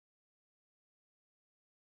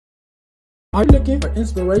Are you looking for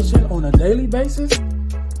inspiration on a daily basis?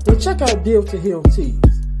 Well, check out Deal to Heal Tees.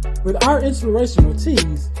 With our inspirational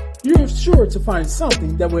tees, you're sure to find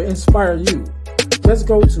something that will inspire you. Just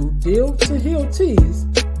go to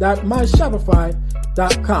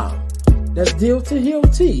dealtohealtees.myshopify.com. That's Deal to Heal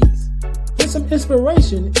Tees. Get some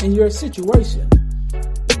inspiration in your situation.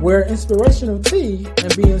 Wear inspirational tee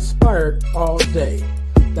and be inspired all day.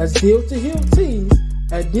 That's Deal to Heal Tees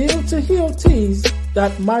at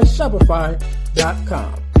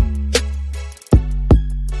dealtohealtees.myshopify.com.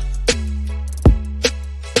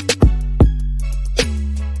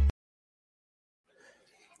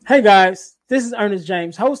 Hey guys, this is Ernest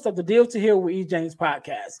James, host of the Deal to Heal with E. James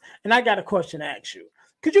podcast, and I got a question to ask you.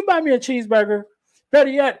 Could you buy me a cheeseburger? Better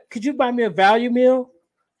yet, could you buy me a value meal?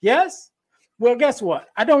 Yes? Well, guess what?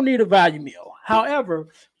 I don't need a value meal. However,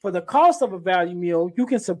 for the cost of a value meal, you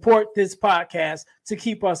can support this podcast to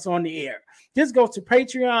keep us on the air. Just go to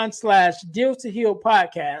Patreon/Deal to Heal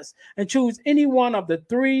podcast and choose any one of the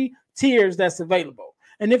 3 tiers that's available.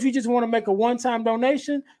 And if you just want to make a one-time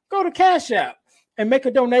donation, go to Cash App and make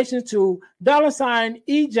a donation to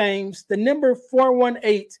 $EJames, the number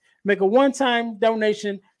 418. Make a one-time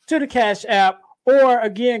donation to the Cash App, or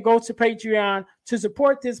again, go to Patreon to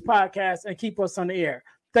support this podcast and keep us on the air.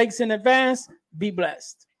 Thanks in advance. Be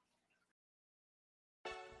blessed.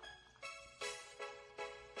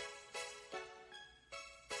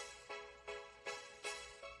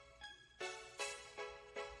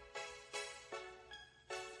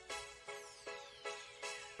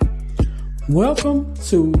 Welcome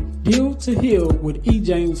to Deal to Heal with E.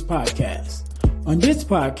 James podcast. On this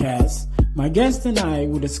podcast, my guest and I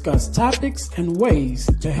will discuss topics and ways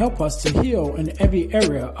to help us to heal in every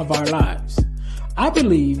area of our lives. I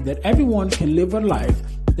believe that everyone can live a life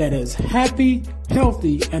that is happy,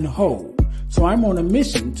 healthy, and whole. So I'm on a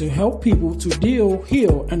mission to help people to deal,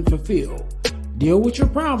 heal, and fulfill. Deal with your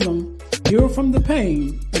problem, heal from the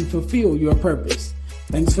pain, and fulfill your purpose.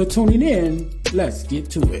 Thanks for tuning in. Let's get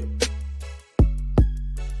to it.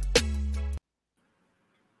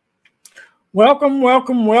 Welcome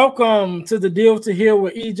to the Deal to Heal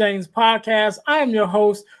with E. James podcast. I am your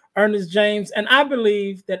host, Ernest James, and I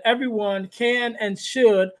believe that everyone can and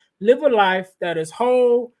should live a life that is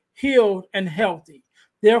whole, healed, and healthy.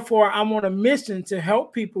 Therefore, I'm on a mission to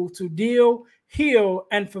help people to deal, heal,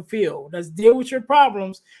 and fulfill. Let's deal with your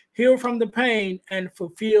problems, heal from the pain, and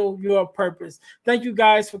fulfill your purpose. Thank you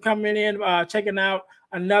guys for coming in, checking out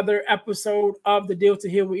another episode of the Deal to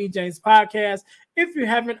Heal with E. James podcast. If you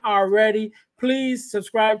haven't already, please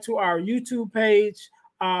subscribe to our YouTube page,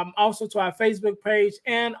 also to our Facebook page,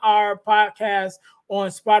 and our podcast on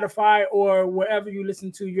Spotify or wherever you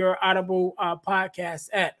listen to your Audible podcast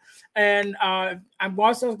at. And I'm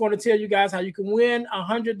also going to tell you guys how you can win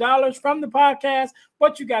 $100 from the podcast,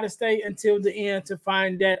 but you got to stay until the end to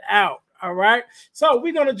find that out. All right. So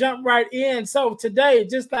we're going to jump right in. So today,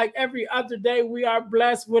 just like every other day, we are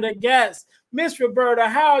blessed with a guest. Miss Roberta,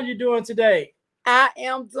 how are you doing today? I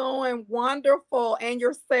am doing wonderful. And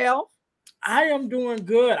yourself? I am doing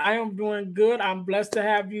good. I'm blessed to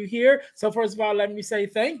have you here. So first of all, let me say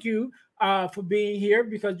thank you for being here,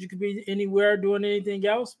 because you could be anywhere doing anything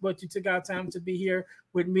else, but you took out time to be here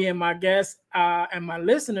with me and my guests and my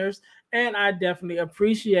listeners, and I definitely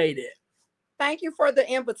appreciate it. Thank you for the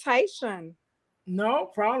invitation.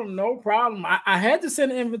 No problem. I had to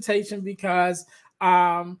send an invitation because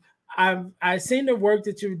I seen the work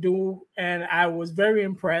that you do, and I was very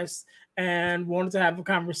impressed and wanted to have a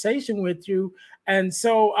conversation with you. And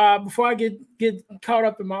so before I get caught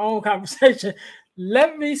up in my own conversation,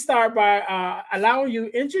 let me start by allowing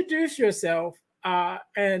you to introduce yourself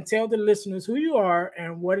and tell the listeners who you are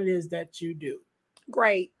and what it is that you do.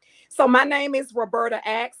 Great. So my name is Roberta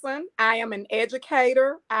Axon. I am an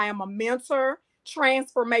educator. I am a mentor,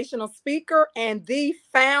 transformational speaker, and the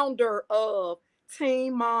founder of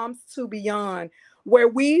Teen Moms to Beyond, where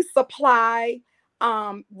we supply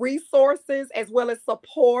resources as well as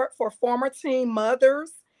support for former teen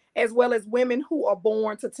mothers, as well as women who are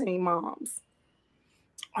born to teen moms.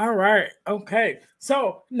 All right. Okay.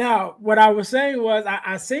 So now what I was saying was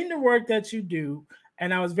I seen the work that you do,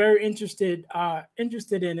 and I was very interested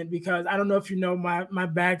in it, because I don't know if you know my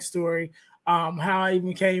backstory, how I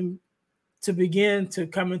even came to begin to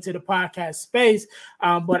come into the podcast space.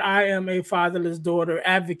 But I am a fatherless daughter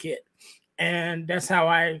advocate. And that's how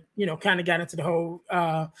I, kind of got into the whole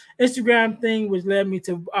Instagram thing, which led me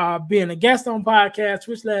to being a guest on podcasts,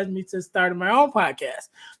 which led me to starting my own podcast.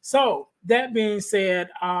 So that being said,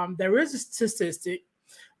 there is a statistic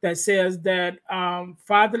that says that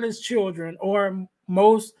fatherless children, or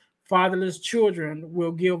most fatherless children,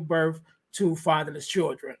 will give birth to fatherless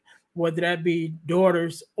children. whether that be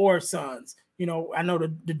daughters or sons. I know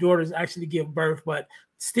the daughters actually give birth, but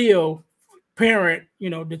still parent,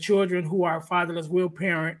 the children who are fatherless will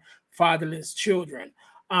parent fatherless children.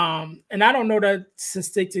 And I don't know that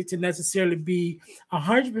statistic to necessarily be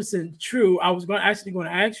 100% true. I was going to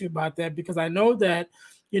ask you about that, because I know that,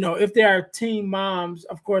 if there are teen moms,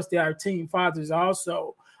 of course there are teen fathers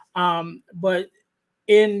also. But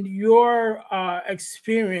in your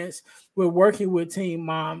experience with working with teen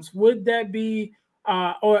moms, would that be,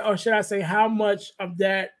 or should I say, how much of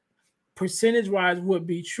that percentage wise would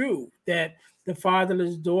be true that the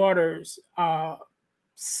fatherless daughters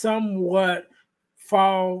somewhat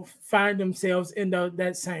find themselves in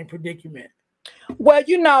that same predicament? Well,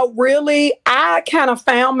 really, I kind of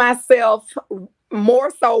found myself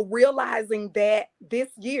more so realizing that this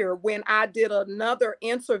year when I did another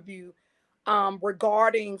interview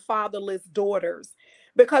regarding fatherless daughters,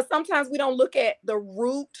 because sometimes we don't look at the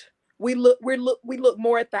root. We look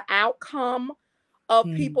more at the outcome of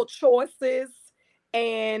Mm, people choices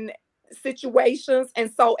and situations.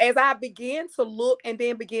 And so as I began to look and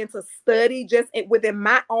then begin to study just within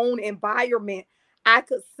my own environment, I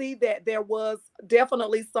could see that there was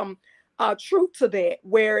definitely some truth to that.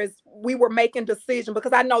 Whereas we were making decisions,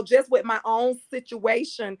 because I know just with my own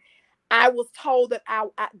situation, I was told that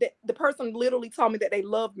that the person literally told me that they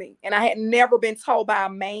loved me, and I had never been told by a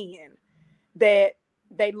man that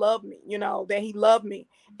they love me, that he loved me.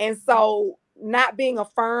 And so not being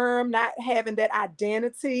affirmed, not having that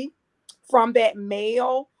identity from that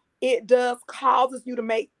male, it does causes you to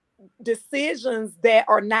make decisions that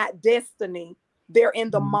are not destiny. They're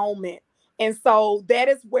in the mm, moment. And so that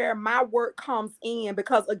is where my work comes in,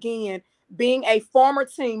 because again, being a former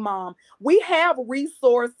teen mom, we have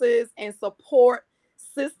resources and support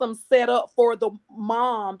systems set up for the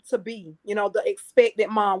mom to be, the expected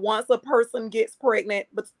mom. Once a person gets pregnant,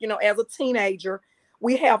 but as a teenager,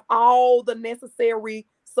 we have all the necessary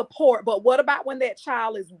support. But what about when that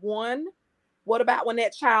child is one? What about when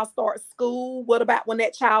that child starts school? What about when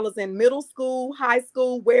that child is in middle school, high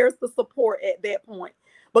school? Where's the support at that point?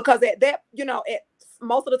 Because at that, at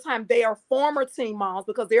most of the time they are former teen moms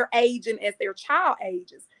because they're aging as their child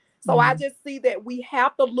ages. So I mm. just see that we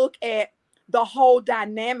have to look at the whole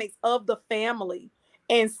dynamics of the family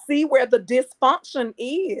and see where the dysfunction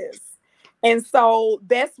is. And so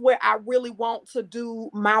that's where I really want to do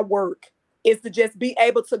my work, is to just be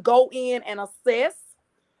able to go in and assess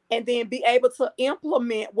and then be able to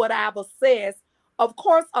implement what I've assessed, of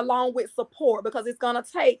course, along with support, because it's going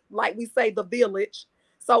to take, like we say, the village.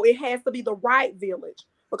 So it has to be the right village,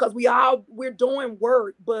 because we're doing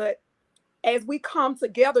work, but as we come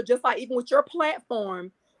together, just like even with your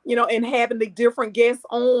platform, and having the different guests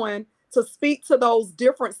on to speak to those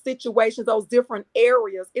different situations, those different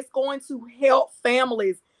areas, it's going to help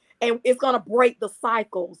families, and it's going to break the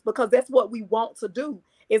cycles, because that's what we want to do,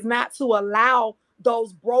 is not to allow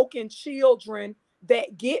those broken children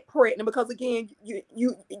that get pregnant, because again,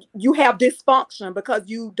 you have dysfunction because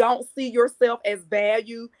you don't see yourself as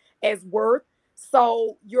value, as worth.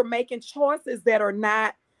 So you're making choices that are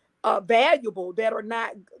not valuable, that are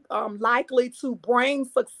not likely to bring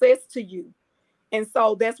success to you. And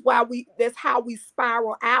so that's how we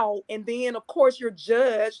spiral out. And then of course you're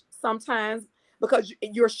judged sometimes because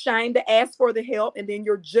you're ashamed to ask for the help, and then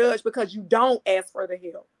you're judged because you don't ask for the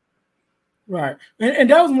help. Right. And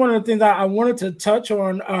that was one of the things I wanted to touch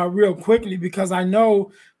on real quickly, because I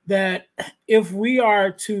know that if we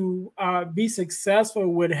are to be successful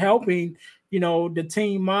with helping, the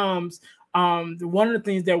teen moms, one of the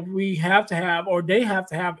things that we have to have, or they have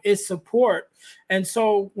to have, is support. And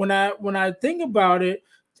so when I think about it,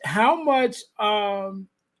 how much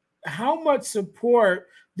support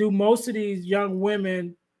do most of these young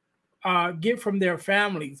women get from their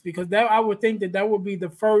families? Because that, I would think that would be the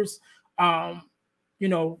first,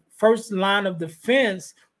 first line of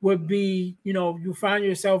defense would be, you find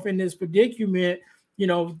yourself in this predicament,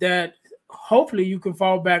 that hopefully you can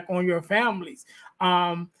fall back on your families.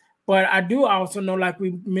 But I do also know, like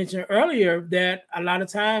we mentioned earlier, that a lot of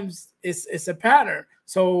times it's a pattern.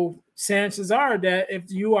 So chances are that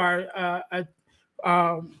if you are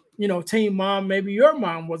teen mom, maybe your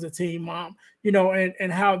mom was a teen mom,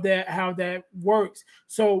 and how that works.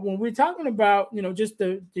 So when we're talking about, just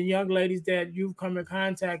the young ladies that you've come in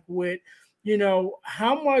contact with,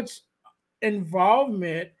 how much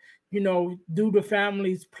involvement, do the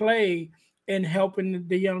families play in helping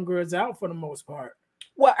the young girls out for the most part?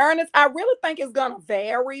 Well, Ernest, I really think it's gonna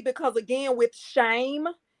vary, because again, with shame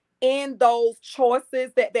in those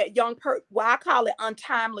choices that well, I call it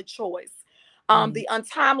untimely choice. Mm, The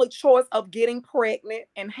untimely choice of getting pregnant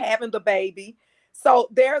and having the baby. So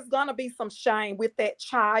there's gonna be some shame with that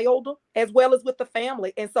child as well as with the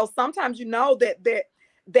family. And so sometimes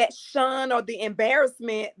that shun or the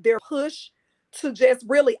embarrassment, they're pushed to just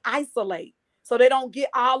really isolate. So they don't get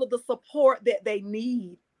all of the support that they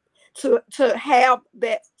need to have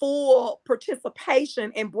that full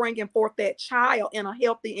participation in bringing forth that child in a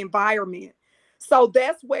healthy environment. So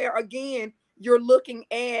that's where again you're looking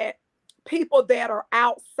at people that are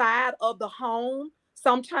outside of the home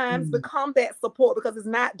sometimes Mm. become that support because it's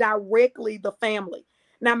not directly the family.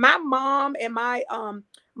 Now my mom and my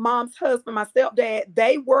mom's husband, my stepdad,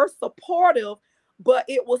 they were supportive, but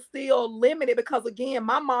it was still limited because again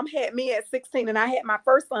my mom had me at 16 and I had my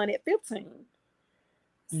first son at 15.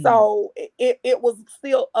 Mm. So it was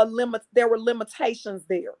still a limit. There were limitations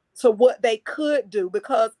there to what they could do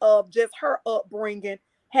because of just her upbringing,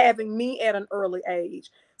 having me at an early age.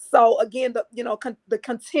 So again, the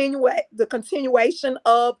continuation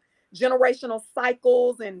of generational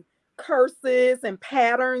cycles and curses and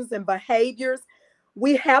patterns and behaviors,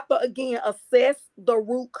 we have to again assess the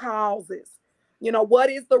root causes. What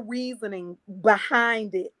is the reasoning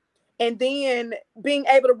behind it? And then being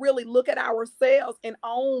able to really look at ourselves and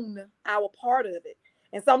own our part of it.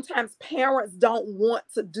 And sometimes parents don't want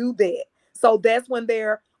to do that. So that's when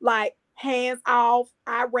they're like, hands off,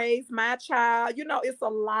 I raised my child. It's a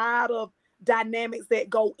lot of dynamics that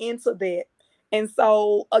go into that. And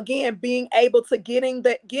so again, being able to get in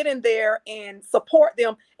there and support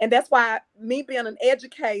them. And that's why me being an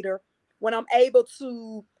educator, when I'm able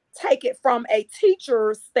to take it from a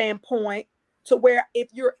teacher's standpoint, to where if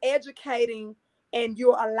you're educating and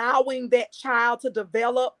you're allowing that child to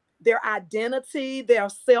develop their identity, their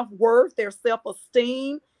self-worth, their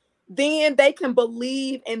self-esteem, then they can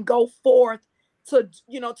believe and go forth to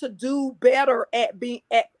do better at being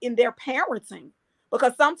at in their parenting.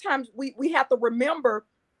 Because sometimes we have to remember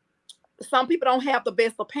some people don't have the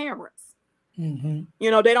best of parents. Mm-hmm.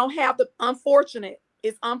 They don't have the unfortunate.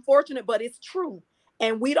 It's unfortunate, but it's true.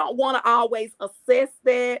 And we don't want to always assess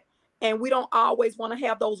that. And we don't always want to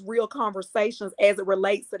have those real conversations as it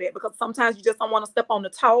relates to that because sometimes you just don't want to step on the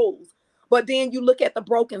toes. But then you look at the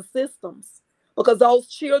broken systems because those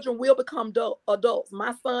children will become adults.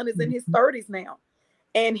 My son is in his Mm-hmm. 30s now.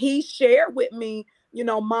 And he shared with me,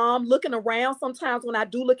 mom, looking around sometimes when I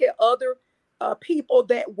do look at other people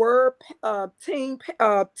that were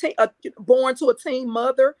born to a teen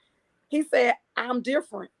mother, he said, I'm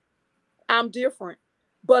different. I'm different.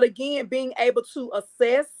 But again, being able to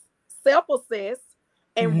self-assess,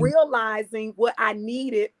 and Mm-hmm. realizing what I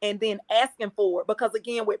needed and then asking for it. Because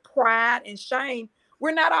again, with pride and shame,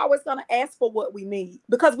 we're not always going to ask for what we need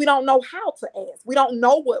because we don't know how to ask. We don't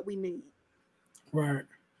know what we need. Right.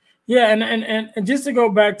 Yeah, and just to go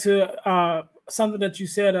back to something that you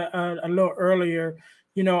said a little earlier,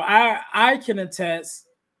 I can attest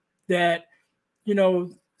that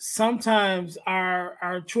sometimes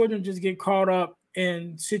our children just get caught up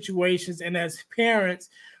in situations, and as parents,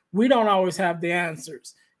 we don't always have the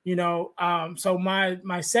answers. So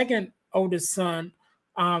my second oldest son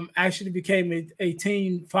actually became a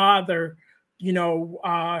teen father. His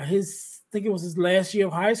I think it was his last year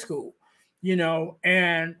of high school.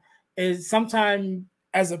 And is sometimes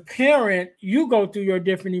as a parent you go through your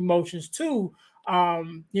different emotions too,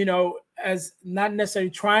 as not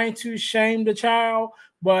necessarily trying to shame the child,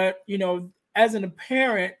 but as a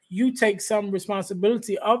parent, you take some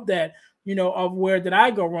responsibility of that, of where did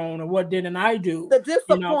I go wrong or what didn't I do, The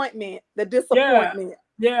you know. disappointment, the Yeah, disappointment.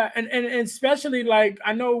 yeah, and especially like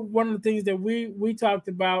I know one of the things that we talked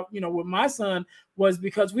about, with my son was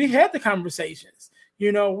because we had the conversations.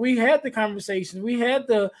 We had the conversations. We had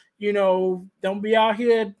the, don't be out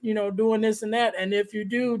here, doing this and that. And if you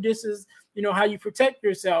do, this is, how you protect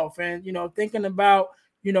yourself, and thinking about,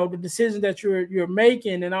 the decisions that you're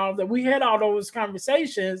making and all of that. We had all those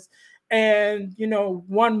conversations, and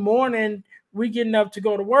one morning we getting up to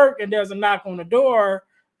go to work, and there's a knock on the door,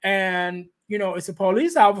 and it's a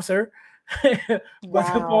police officer, but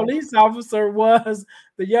the Wow. police officer was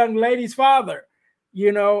the young lady's father,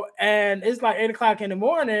 and it's like 8 o'clock in the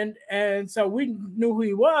morning, and so we knew who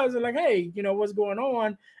he was, and like, hey, what's going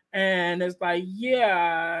on? And it's like,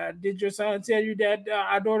 yeah, did your son tell you that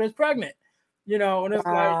our daughter's pregnant? And it's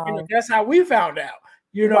like, Wow. that's how we found out,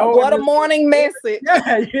 What and a it's morning message.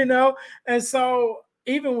 yeah, and so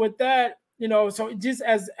even with that, so just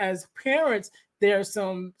as parents, there's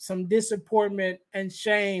some disappointment and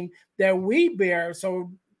shame that we bear.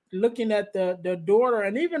 So looking at the daughter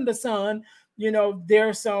and even the son,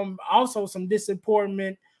 there's some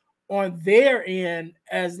disappointment on their end,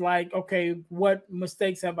 as like, okay, what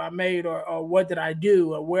mistakes have I made, or what did I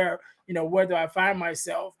do, or where do I find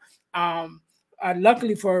myself? um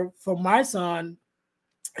luckily for my son,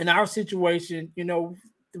 in our situation,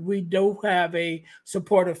 we do have a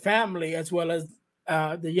supportive family as well as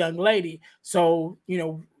the young lady. So,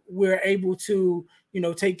 we're able to,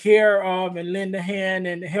 take care of and lend a hand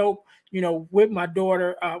and help, with my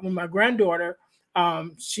daughter, with my granddaughter.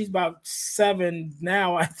 She's about 7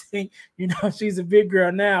 now, I think. She's a big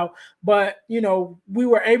girl now. But, we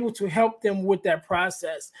were able to help them with that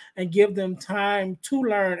process and give them time to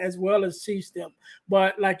learn as well as teach them.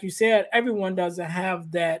 But like you said, everyone doesn't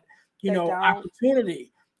have that They don't.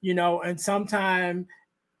 opportunity, and sometimes,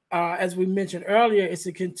 as we mentioned earlier, it's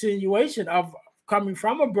a continuation of coming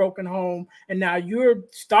from a broken home, and now you're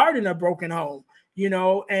starting a broken home,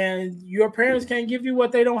 and your parents can't give you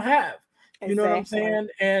what they don't have. You know what I'm Exactly. saying?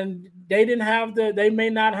 And they may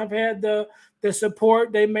not have had the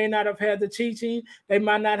support, they may not have had the teaching, they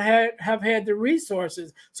might not have had the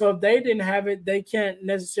resources. So if they didn't have it, they can't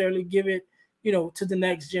necessarily give it, to the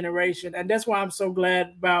next generation. And that's why I'm so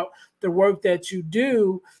glad about the work that you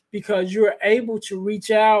do, because you're able to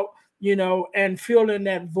reach out, and fill in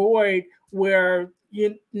that void where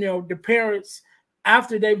the parents,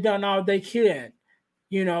 after they've done all they can,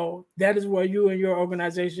 that is where you and your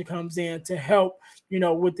organization comes in to help,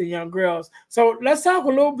 with the young girls. So let's talk a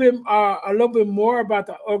little bit more about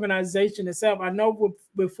the organization itself. I know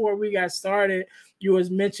before we got started, you was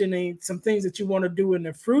mentioning some things that you want to do in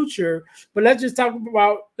the future, but let's talk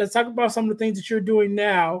about some of the things that you're doing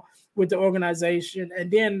now with the organization, and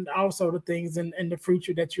then also the things in the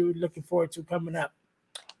future that you're looking forward to coming up.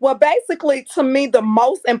 Well, basically, to me, the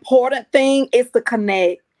most important thing is to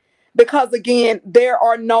connect. Because again, there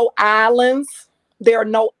are no islands. There are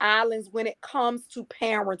no islands when it comes to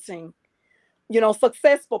parenting,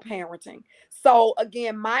 successful parenting. So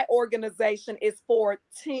again, my organization is for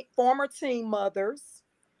former teen mothers,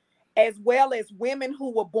 as well as women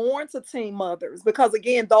who were born to teen mothers, because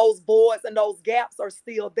again, those voids and those gaps are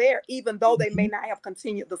still there, even though they may Mhm. not have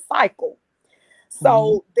continued the cycle. Mhm.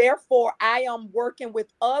 So therefore, I am working with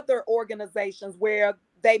other organizations where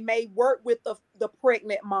they may work with the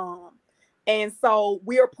pregnant mom. And so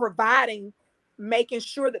we are providing, making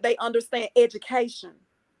sure that they understand education.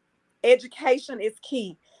 Education is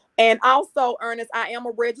key. And also, Ernest, I am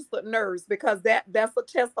a registered nurse, because that's a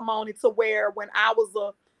testimony to where when I was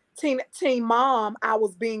a teen mom, I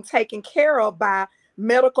was being taken care of by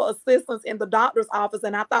medical assistants in the doctor's office,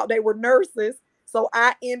 and I thought they were nurses. So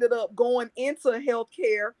I ended up going into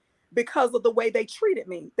healthcare because of the way they treated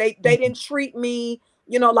me. They Mhm. didn't treat me,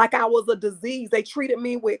 like I was a disease. They treated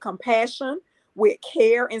me with compassion, with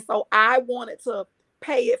care. And so I wanted to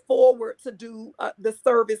pay it forward to do the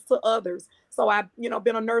service to others. So I've,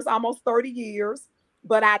 been a nurse almost 30 years,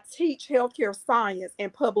 but I teach healthcare science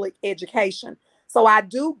and public education. So I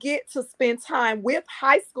do get to spend time with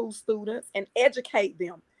high school students and educate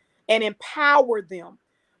them and empower them.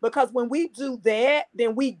 Because when we do that,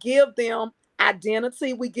 then we give them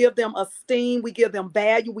identity, we give them esteem, we give them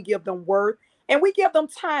value, we give them worth, and we give them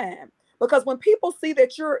time. Because when people see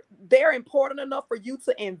that they're important enough for you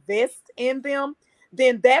to invest in them,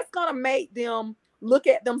 then that's going to make them look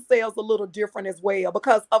at themselves a little different as well.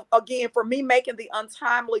 Because of, again, for me making the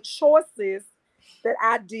untimely choices that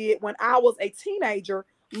I did when I was a teenager,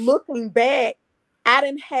 looking back, I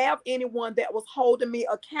didn't have anyone that was holding me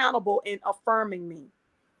accountable and affirming me.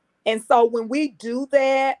 And so when we do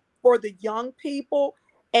that for the young people,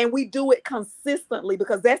 and we do it consistently,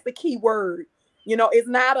 because that's the key word, it's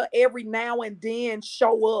not a every now and then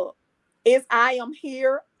show up. It's I am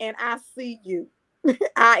here and I see you.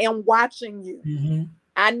 I am watching you. Mhm.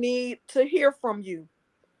 I need to hear from you.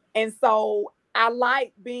 And so I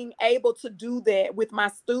like being able to do that with my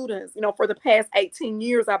students. For the past 18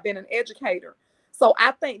 years, I've been an educator. So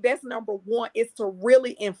I think that's number one, is to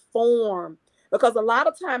really inform. Because a lot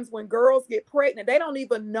of times when girls get pregnant, they don't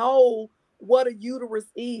even know what a uterus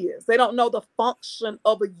is. They don't know the function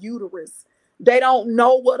of a uterus. They don't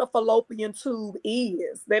know what a fallopian tube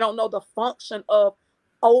is. They don't know the function of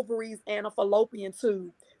ovaries and a fallopian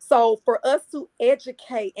tube. So for us to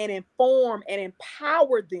educate and inform and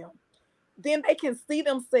empower them, then they can see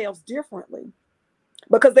themselves differently,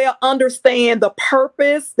 because they'll understand the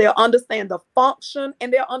purpose, they'll understand the function,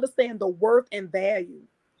 and they'll understand the worth and value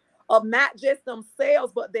of not just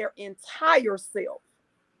themselves, but their entire self.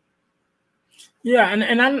 Yeah,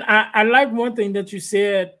 and I like one thing that you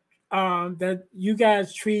said, that you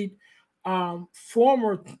guys treat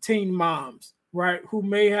former teen moms, right, who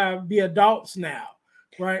may have be adults now,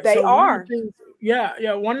 right? They So one of the are. things,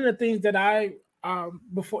 yeah, one of the things that I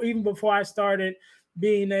before I started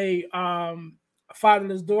being a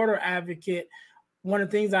fatherless daughter advocate, one of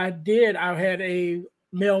the things I did, I had a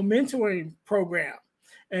male mentoring program.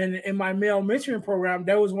 And in my male mentoring program,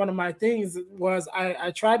 that was one of my things was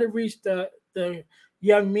I try to reach the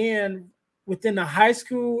young men within the high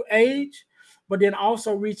school age, but then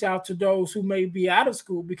also reach out to those who may be out of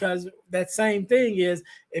school, because that same thing is,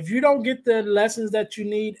 if you don't get the lessons that you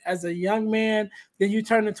need as a young man, then you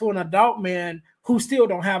turn into an adult man who still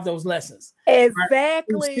don't have those lessons. Right?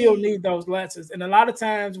 Who still Exactly. need those lessons. And a lot of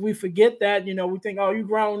times we forget that, we think, oh, you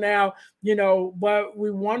grown now, but we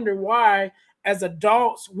wonder why as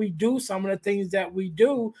adults we do some of the things that we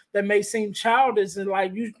do that may seem childish and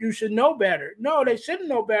like you should know better. No, they shouldn't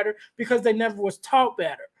know better because they never was taught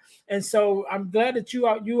better. And so I'm glad that you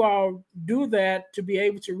all do that, to be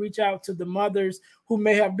able to reach out to the mothers who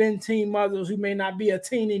may have been teen mothers, who may not be a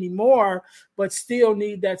teen anymore, but still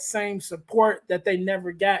need that same support that they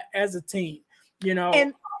never got as a teen. You know,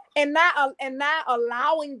 And not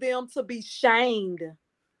allowing them to be shamed.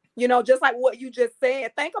 Just like what you just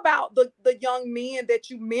said. Think about the young men that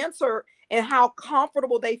you mentor and how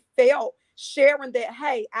comfortable they felt sharing that,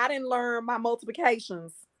 hey, I didn't learn my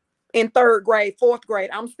multiplications in third grade, fourth grade.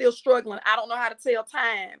 I'm still struggling. I don't know how to tell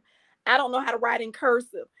time. I don't know how to write in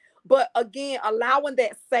cursive. But again, allowing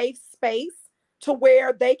that safe space to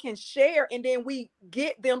where they can share, and then we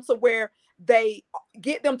they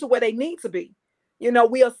get them to where they need to be.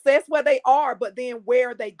 We assess where they are, but then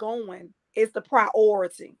where are they going is the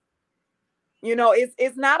priority.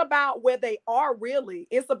 It's not about where they are really.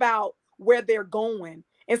 It's about where they're going.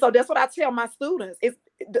 And so that's what I tell my students. It's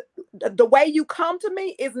the way you come to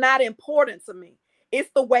me is not important to me.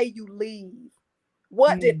 It's the way you leave.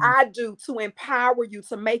 What did mm, I do to empower you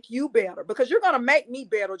to make you better? Because you're going to make me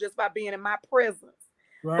better just by being in my presence.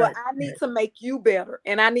 But right, I need right. to make you better.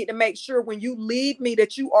 And I need to make sure when you leave me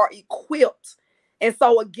that you are equipped. And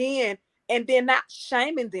so again, and then not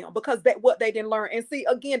shaming them because that what they didn't learn. And see,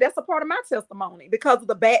 again, that's a part of my testimony because of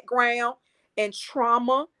the background and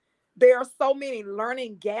trauma. There are so many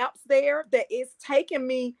learning gaps there that it's taken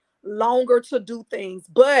me longer to do things,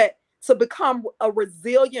 but to become a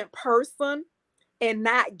resilient person and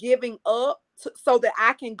not giving up so that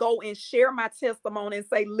I can go and share my testimony and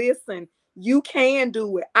say, listen, you can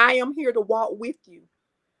do it. I am here to walk with you.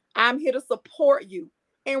 I'm here to support you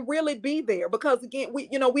and really be there because again, we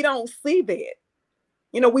don't see that.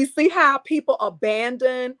 We see how people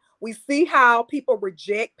abandon, we see how people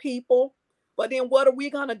reject people, but then what are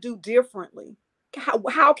we going to do differently?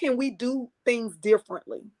 How can we do things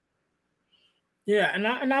differently? Yeah, and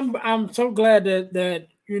I'm so glad that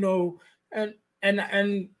and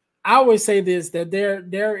and I always say this, that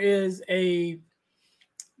there's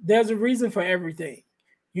a reason for everything,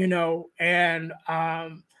 and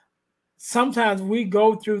sometimes we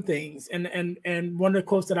go through things, and one of the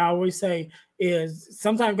quotes that I always say is,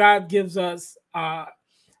 sometimes God gives us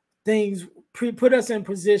things, put us in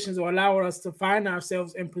positions, or allow us to find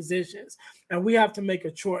ourselves in positions, and we have to make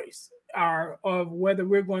a choice of whether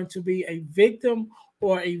we're going to be a victim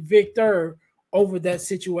or a victor over that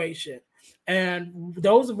situation. And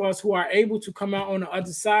those of us who are able to come out on the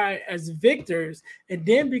other side as victors, it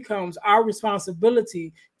then becomes our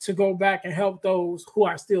responsibility to go back and help those who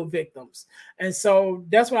are still victims. And so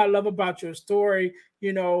that's what I love about your story,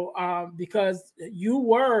 because you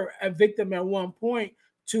were a victim at one point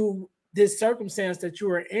to this circumstance that you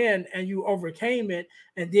were in, and you overcame it,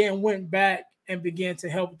 and then went back and began to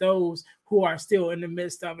help those who are still in the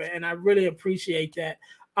midst of it. And I really appreciate that.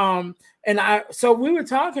 So we were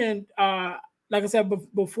talking, like I said,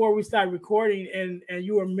 before we started recording, and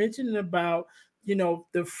you were mentioning about,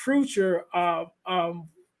 the future of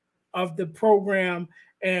the program,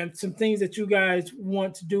 and some things that you guys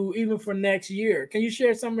want to do even for next year. Can you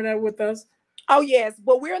share some of that with us? Oh, yes.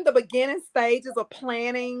 Well, we're in the beginning stages of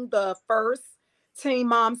planning the first Teen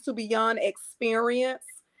Moms to Beyond experience.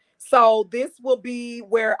 So, this will be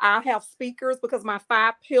where I have speakers because my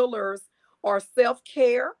 5 pillars are self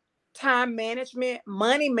care, time management,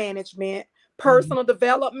 money management, Mhm. personal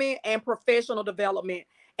development, and professional development.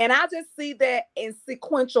 And I just see that in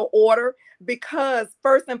sequential order because,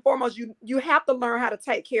 first and foremost, you have to learn how to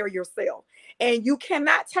take care of yourself. And you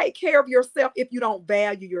cannot take care of yourself if you don't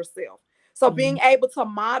value yourself. So being Mhm. able to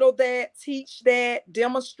model that, teach that,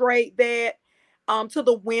 demonstrate that to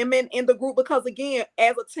the women in the group, because again,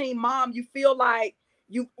 as a teen mom, you feel like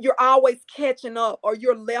you're always catching up or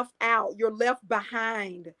you're left out, you're left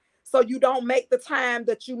behind. So you don't make the time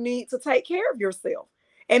that you need to take care of yourself.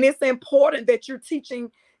 And it's important that you're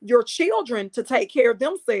teaching your children to take care of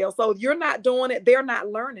themselves. So if you're not doing it, they're not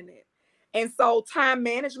learning it. And so time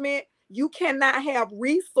management, you cannot have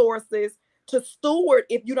resources to steward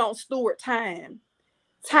if you don't steward time.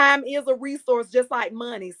 Time is a resource just like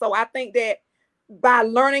money. So I think that by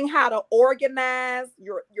learning how to organize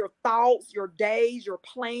your thoughts, your days, your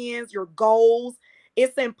plans, your goals.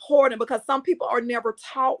 It's important because some people are never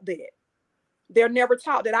taught that. They're never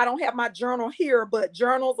taught that. I don't have my journal here, but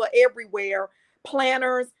journals are everywhere.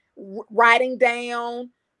 Planners, writing down,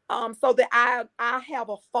 so that I have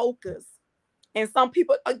a focus. And some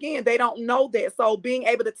people, again, they don't know that. So being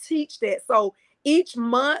able to teach that. So each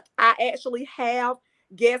month, I actually have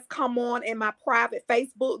guests come on in my private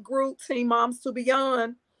Facebook group, Teen Moms to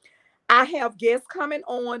Beyond. I have guests coming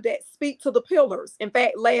on that speak to the pillars. In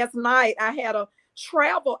fact, last night I had a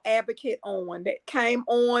travel advocate on that came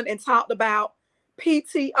on and talked about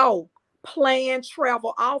PTO, plan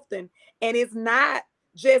travel often. And it's not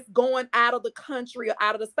just going out of the country or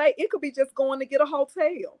out of the state. It could be just going to get a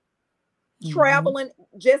hotel, traveling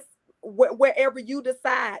just wherever you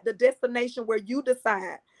decide, the destination where you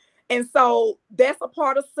decide. And so that's a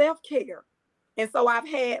part of self-care. And so I've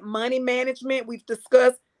had money management. We've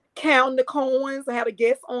discussed counting the coins. I had a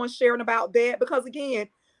guest on sharing about that because, again,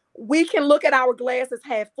 we can look at our glasses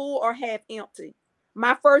half full or half empty.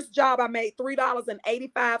 My first job, I made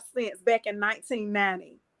 $3.85 back in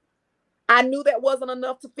 1990. I knew that wasn't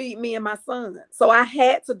enough to feed me and my son. So I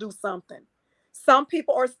had to do something. Some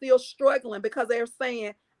people are still struggling because they're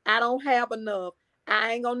saying, I don't have enough.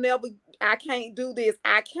 I ain't gonna never, I can't do this.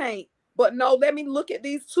 I can't. But no, let me look at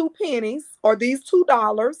these 2 pennies or these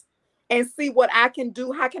 $2 and see what I can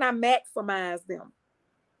do. How can I maximize them?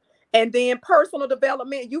 And then personal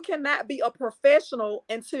development, you cannot be a professional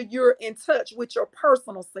until you're in touch with your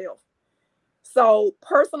personal self. So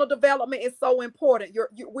personal development is so important.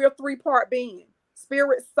 We're a three-part being: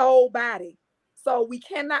 spirit, soul, body. So we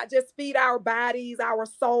cannot just feed our bodies, our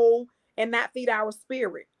soul, and not feed our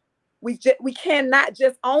spirit. We cannot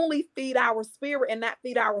just only feed our spirit and not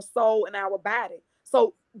feed our soul and our body.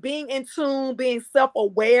 So being in tune, being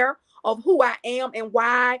self-aware of who I am and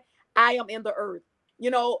why I am in the earth. You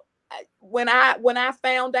know, when I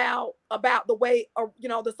found out about the way,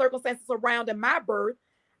 the circumstances surrounding my birth,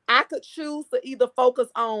 I could choose to either focus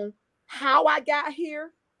on how I got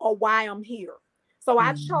here or why I'm here. So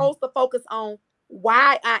I chose to focus on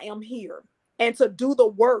why I am here and to do the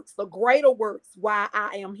works, the greater works, why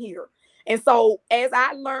I am here. And so as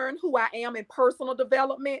I learn who I am in personal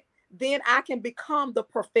development, then I can become the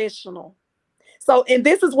professional. So, and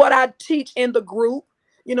this is what I teach in the group,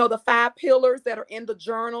 the 5 pillars that are in the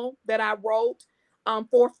journal that I wrote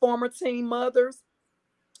for former teen mothers,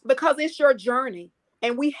 because it's your journey.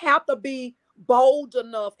 And we have to be bold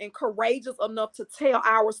enough and courageous enough to tell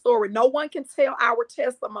our story. No one can tell our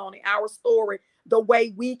testimony, our story, the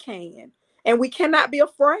way we can. And we cannot be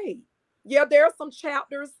afraid. Yeah, there are some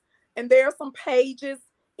chapters and there are some pages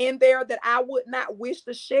in there that I would not wish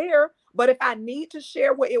to share. But if I need to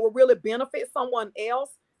share where it will really benefit someone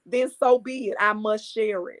else, then so be it. I must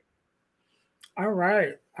share it. All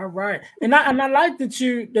right, all right, and I like that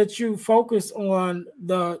you focus on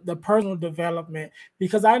the personal development,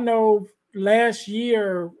 because I know last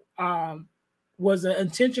year was an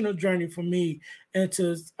intentional journey for me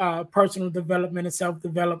into personal development and self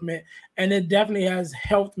development, and it definitely has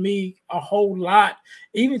helped me a whole lot,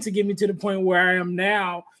 even to get me to the point where I am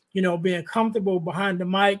now. Being comfortable behind the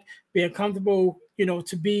mic, being comfortable,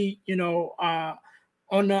 to be,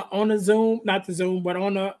 on a Zoom, not the Zoom, but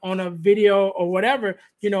on a video or whatever,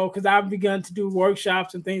 because I've begun to do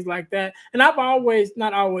workshops and things like that. And I've always,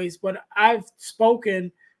 not always, but I've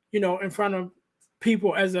spoken, in front of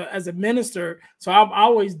people as a minister. So I've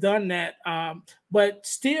always done that. But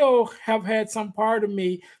still have had some part of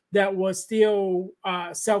me that was still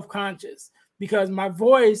self-conscious, because my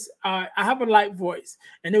voice, I have a light voice,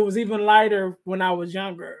 and it was even lighter when I was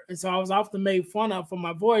younger. And so I was often made fun of for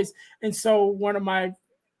my voice. And so one of my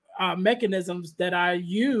mechanisms that I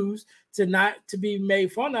use to be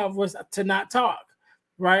made fun of was to not talk,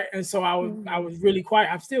 right? And so I was really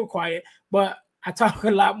quiet. I'm still quiet, but I talk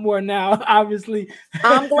a lot more now, obviously.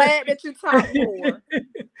 I'm glad that you talk more.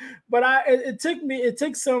 But it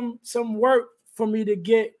took some work for me to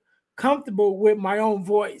get comfortable with my own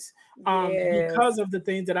voice, because Yes. of the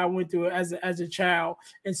things that I went through as a child.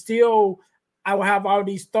 And still I would have all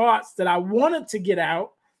these thoughts that I wanted to get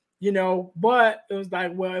out, but it was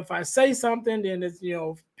like, well, if I say something, then it's,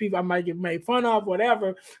 people, I might get made fun of,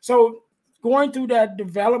 whatever. So going through that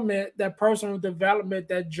development, that personal development,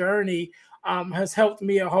 that journey, has helped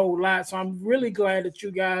me a whole lot. So I'm really glad that you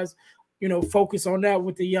guys, focus on that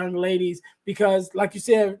with the young ladies, because like you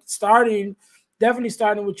said, definitely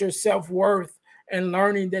starting with your self-worth and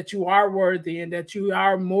learning that you are worthy and that you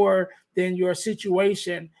are more than your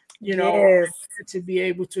situation, Yes. to be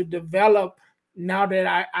able to develop now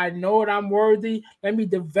that I know that I'm worthy, let me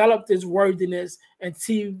develop this worthiness and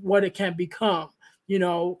see what it can become, you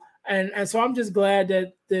know. And so I'm just glad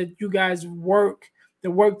that you guys the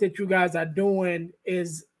work that you guys are doing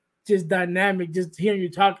is just dynamic, just hearing you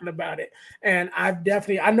talking about it. And I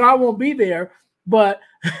know I won't be there, but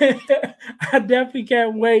I definitely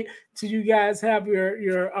can't wait till you guys have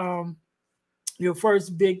your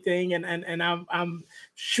first big thing, and I'm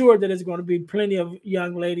sure that there's going to be plenty of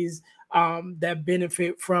young ladies that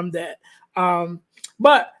benefit from that. Um,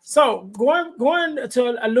 but so going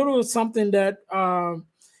to a little something that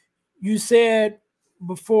you said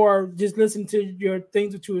before, just listen to your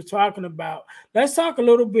things that you were talking about. Let's talk a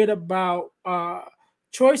little bit about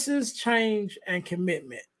choices, change, and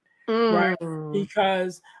commitment, right? Mm.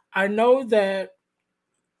 Because I know that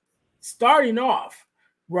starting off,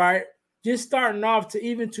 right? Just starting off to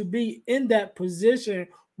even to be in that position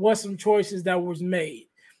was some choices that was made,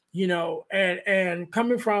 you know, and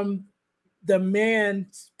coming from the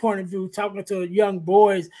man's point of view, talking to young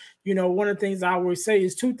boys, you know, one of the things I always say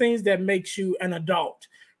is two things that makes you an adult,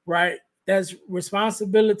 right? That's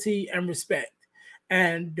responsibility and respect.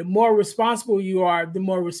 And the more responsible you are, the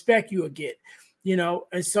more respect you will get, you know.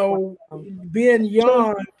 And so Wow. being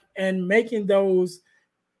True. young and making those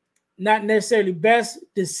not necessarily best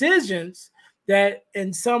decisions that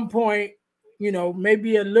in some point, you know,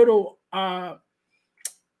 maybe a little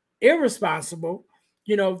irresponsible,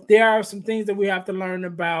 you know, there are some things that we have to learn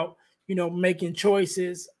about, you know, making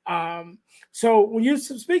choices. So when you're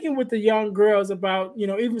speaking with the young girls about, you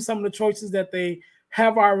know, even some of the choices that they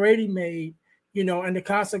have already made, you know, and the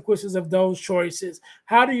consequences of those choices,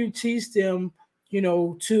 how do you teach them, you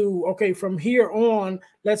know, to, okay, from here on,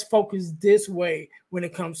 let's focus this way when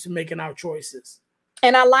it comes to making our choices?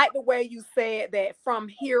 And I like the way you said that from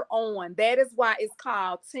here on. That is why it's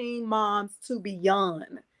called Teen Moms to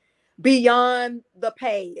Beyond. Beyond the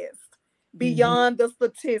past, Mm-hmm. beyond the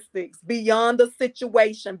statistics, beyond the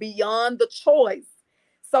situation, beyond the choice.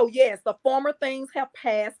 So, yes, the former things have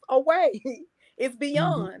passed away. It's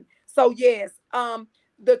Mm-hmm. beyond. So, yes,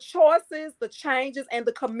 the choices, the changes, and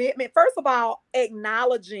the commitment. First of all,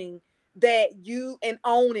 acknowledging that you and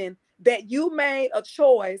owning that you made a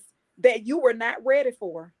choice that you were not ready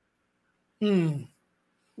for. Mm.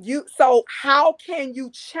 You so how can you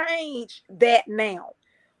change that now?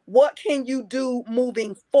 What can you do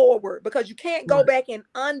moving forward? Because you can't go Right. back and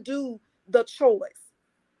undo the choice.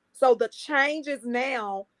 So the changes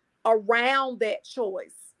now around that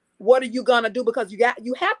choice. What are you gonna do? Because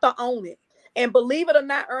you have to own it. And believe it or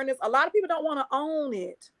not, Ernest, a lot of people don't want to own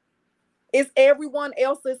it. It's everyone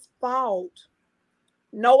else's fault.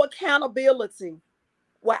 No accountability.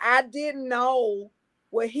 Well, I didn't know.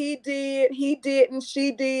 What he did, he didn't,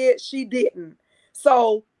 she did, she didn't.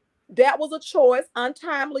 So that was a choice,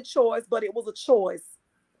 untimely choice, but it was a choice.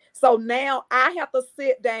 So now I have to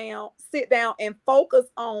sit down and focus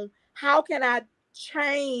on how can I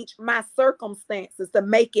change my circumstances to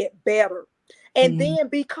make it better. And Mm-hmm. then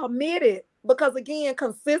be committed because again,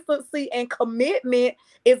 consistency and commitment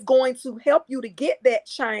is going to help you to get that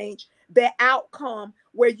change, that outcome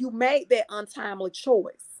where you made that untimely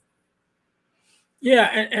choice. Yeah,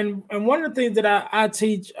 and one of the things that I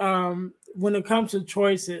teach when it comes to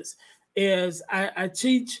choices is I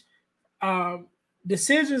teach um,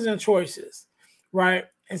 decisions and choices, right?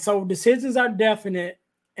 And so decisions are definite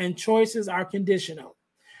and choices are conditional.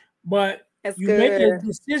 But That's you make a good.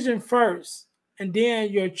 decision first, and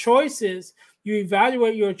then your choices, you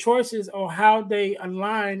evaluate your choices on how they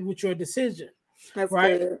align with your decision, That's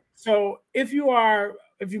right? good. So if you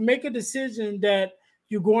make a decision that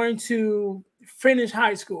you're going to finish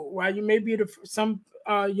high school, right? You may be some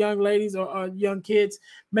young ladies or young kids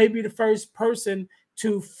may be the first person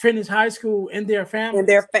to finish high school in their And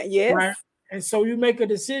families, right? yes. And so you make a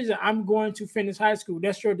decision, I'm going to finish high school.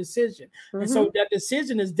 That's your decision. And so Mm-hmm. that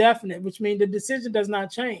decision is definite, which means the decision does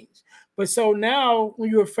not change. But so now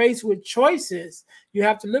when you're faced with choices, you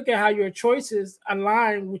have to look at how your choices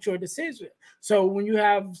align with your decision. So when you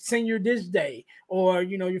have senior ditch day, or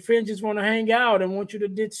you know your friends just want to hang out and want you to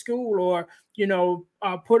ditch school, or you know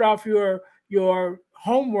put off your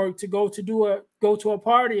homework to go to a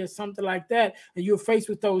party or something like that, and you're faced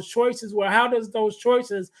with those choices. Well, how does those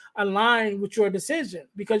choices align with your decision?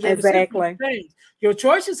 Because your decision Exactly. can change. Your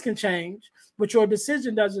choices can change, but your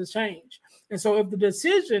decision doesn't change. And so if the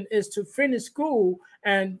decision is to finish school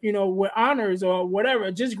and you know with honors or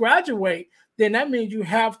whatever, just graduate, then that means you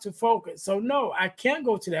have to focus. So no, I can't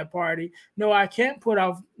go to that party. No, I can't put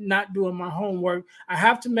off not doing my homework. I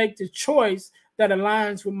have to make the choice that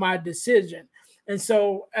aligns with my decision. And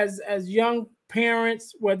so as young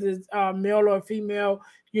parents, whether it's male or female,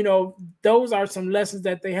 those are some lessons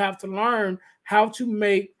that they have to learn how to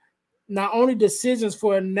make not only decisions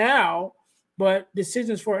for now, but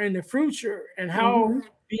decisions for in the future, and how Mhm.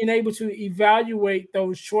 being able to evaluate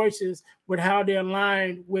those choices with how they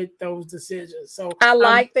align with those decisions. So I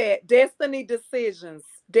like that. Destiny decisions.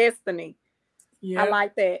 Destiny. I yeah.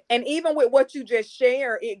 like that. And even with what you just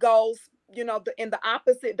shared, it goes, in the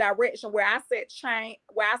opposite direction where I said change,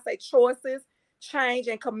 where I say choices, change,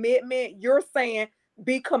 and commitment. You're saying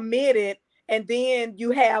be committed, and then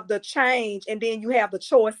you have the change, and then you have the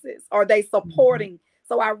choices. Are they Mhm. supporting?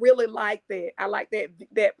 So I really like that. I like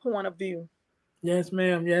that point of view. Yes,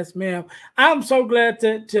 ma'am. Yes, ma'am. I'm so glad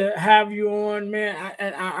to have you on, man.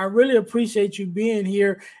 I really appreciate you being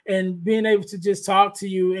here and being able to just talk to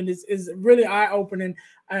you. And it's really eye opening.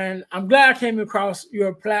 And I'm glad I came across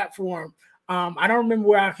your platform. I don't remember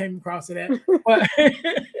where I came across it at, but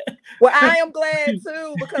Well, I am glad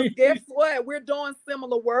too, because guess what? We're doing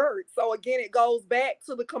similar work. So again, it goes back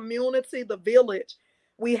to the community, the village.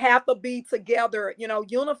 We have to be together,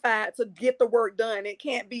 unified to get the work done. It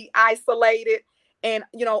can't be isolated, and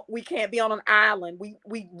we can't be on an island.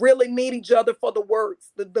 We really need each other for the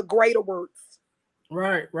works, the greater works.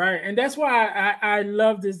 Right, right. And that's why I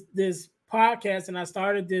love this podcast, and I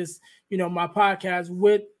started this, my podcast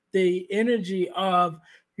with the energy of,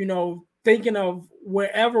 thinking of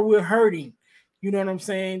wherever we're hurting, you know what I'm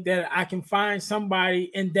saying, that I can find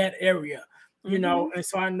somebody in that area, Hmm. and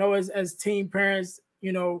so I know as teen parents,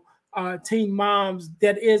 teen moms,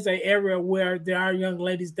 that is an area where there are young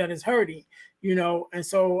ladies that is hurting, and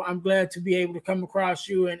so I'm glad to be able to come across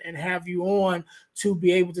you and have you on to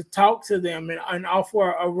be able to talk to them and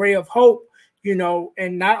offer a ray of hope,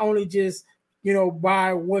 and not only just,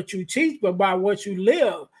 by what you teach, but by what you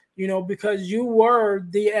live, because you were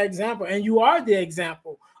the example and you are the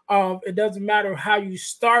example of it doesn't matter how you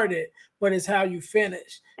started, but it's how you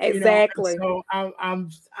finish, and Exactly. so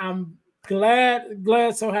I'm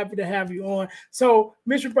glad, so happy to have you on. So,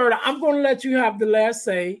 Miss Roberta, I'm going to let you have the last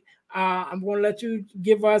say. I'm going to let you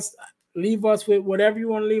leave us with whatever you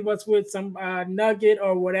want to leave us with, some nugget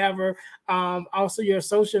or whatever. Also, your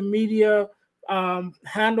social media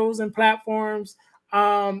handles and platforms,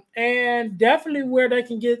 and definitely where they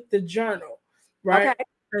can get the journal, right? Okay.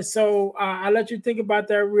 And so I'll let you think about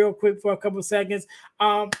that real quick for a couple of seconds.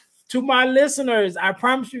 To my listeners, I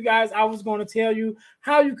promise you guys I was going to tell you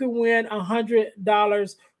how you can win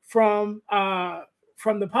 $100 from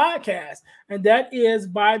the podcast, and that is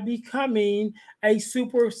by becoming a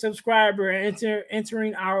super subscriber and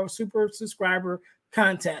entering our super subscriber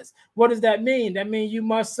contest. What does that mean? That means you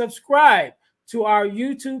must subscribe to our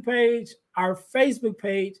YouTube page, our Facebook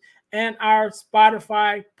page, and our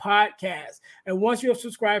Spotify podcast. And once you have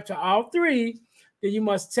subscribed to all three, then you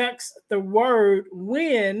must text the word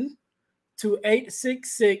win to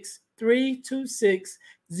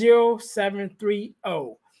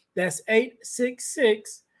 866-326-0730. That's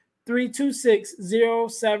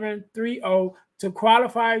 866-326-0730 to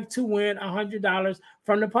qualify to win $100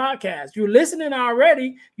 from the podcast. You're listening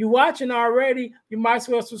already, you're watching already, you might as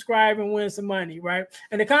well subscribe and win some money, right?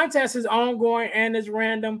 And the contest is ongoing and it's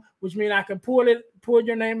random, which means I can pull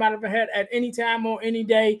your name out of a hat at any time on any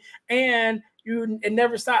day, and it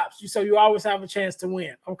never stops. So you always have a chance to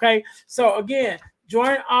win. Okay. So again,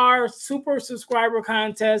 join our super subscriber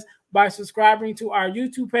contest by subscribing to our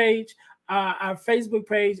YouTube page, our Facebook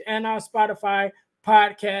page, and our Spotify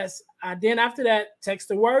podcast. Then after that, text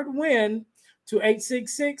the word win to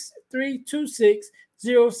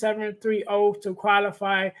 866-326-0730 to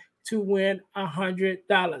qualify to win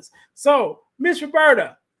 $100. So, Miss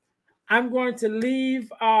Roberta, I'm going to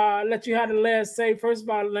let you have the last say. First of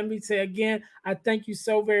all, let me say again, I thank you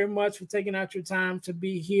so very much for taking out your time to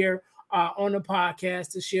be here on the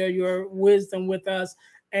podcast to share your wisdom with us.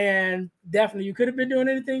 And definitely, you could have been doing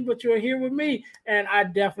anything, but you're here with me, and I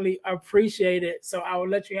definitely appreciate it. So I will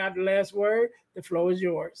let you have the last word. The floor is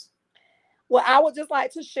yours. Well, I would just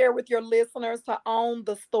like to share with your listeners to own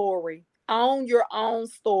the story. Own your own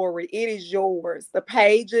story. It is yours. The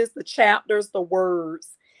pages, the chapters, the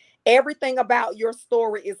words. Everything about your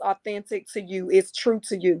story is authentic to you, it's true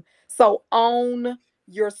to you. So own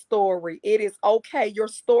your story. It is okay. Your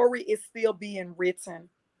story is still being written.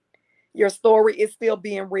 Your story is still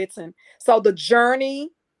being written. So the journey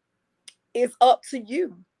is up to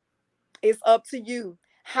you. It's up to you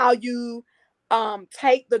how you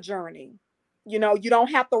take the journey. You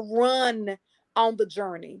don't have to run on the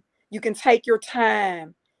journey. You can take your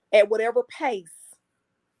time at whatever pace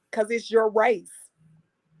because it's your race.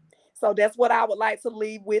 So that's what I would like to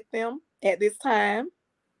leave with them at this time.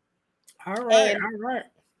 All right, And all right.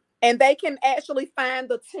 And they can actually find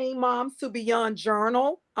the Teen Moms to Beyond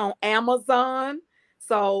journal on Amazon.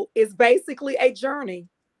 So it's basically a journey.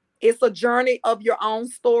 It's a journey of your own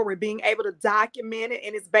story, being able to document it.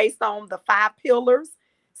 And it's based on the 5 pillars: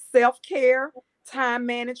 self-care, time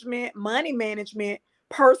management, money management,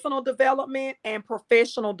 personal development, and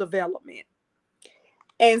professional development.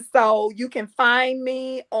 And so you can find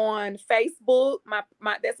me on Facebook.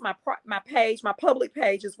 That's my page. My public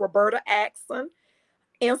page is Roberta Axon.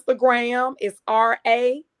 Instagram is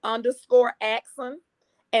RA_Axon.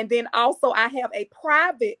 And then also I have a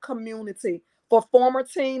private community for former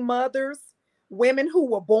teen mothers, women who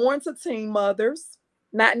were born to teen mothers,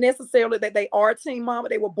 not necessarily that they are a teen mom,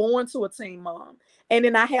 but they were born to a teen mom. And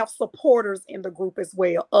then I have supporters in the group as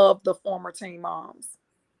well of the former teen moms.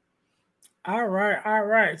 All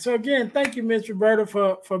right. So again, thank you, Ms. Roberta,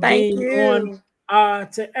 for being on.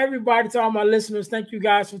 To everybody, to all my listeners, thank you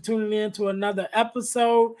guys for tuning in to another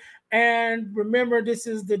episode. And remember, this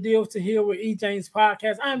is the Deal to Heal with E. James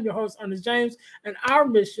podcast. I'm your host, Ernest James, and our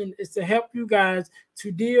mission is to help you guys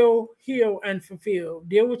to deal, heal, and fulfill.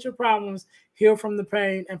 Deal with your problems, heal from the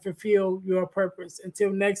pain, and fulfill your purpose. Until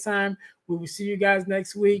next time, we will see you guys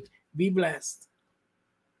next week. Be blessed.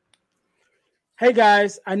 Hey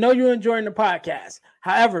guys, I know you're enjoying the podcast.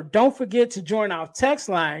 However, don't forget to join our text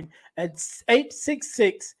line at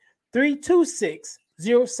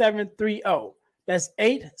 866-326-0730. That's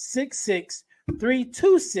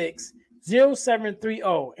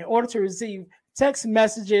 866-326-0730 in order to receive text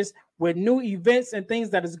messages with new events and things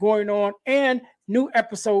that is going on and new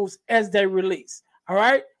episodes as they release. All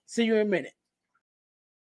right, see you in a minute.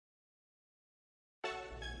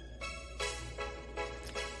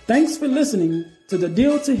 Thanks for listening to the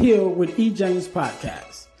Deal to Heal with E. James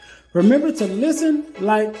podcast. Remember to listen,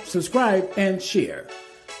 like, subscribe, and share.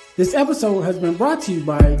 This episode has been brought to you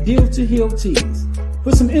by Deal to Heal Teas.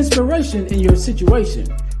 Put some inspiration in your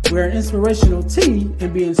situation. Wear an inspirational tea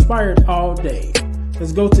and be inspired all day.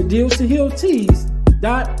 Let's go to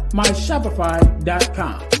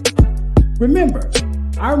dealtohealteas.myshopify.com. Remember,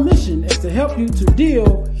 our mission is to help you to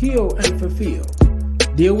deal, heal, and fulfill.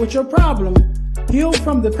 Deal with your problem, heal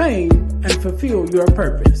from the pain, and fulfill your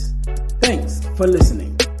purpose. Thanks for listening.